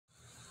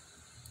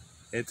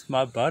It's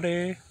my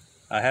buddy.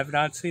 I have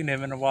not seen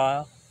him in a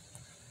while.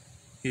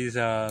 He's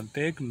a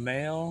big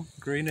male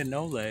green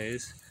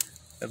Anoles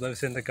that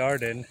lives in the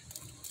garden.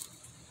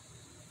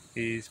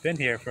 He's been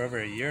here for over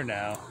a year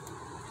now,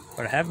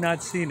 but I have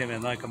not seen him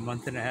in like a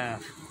month and a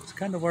half. I was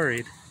kind of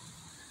worried.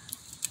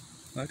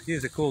 But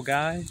he's a cool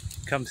guy.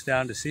 He comes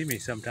down to see me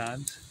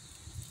sometimes.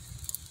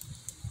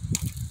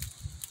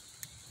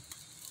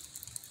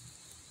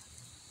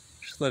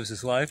 Just lives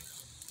his life.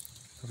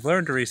 I've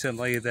learned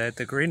recently that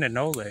the green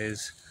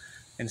Anoles,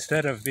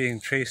 instead of being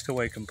chased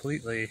away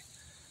completely,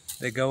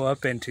 they go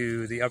up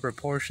into the upper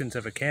portions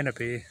of a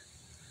canopy.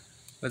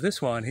 But this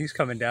one, he's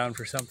coming down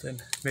for something.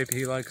 Maybe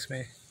he likes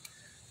me.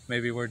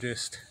 Maybe we're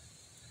just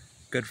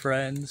good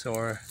friends,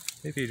 or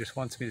maybe he just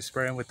wants me to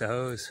spray him with the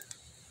hose.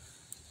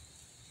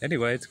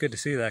 Anyway, it's good to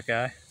see that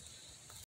guy.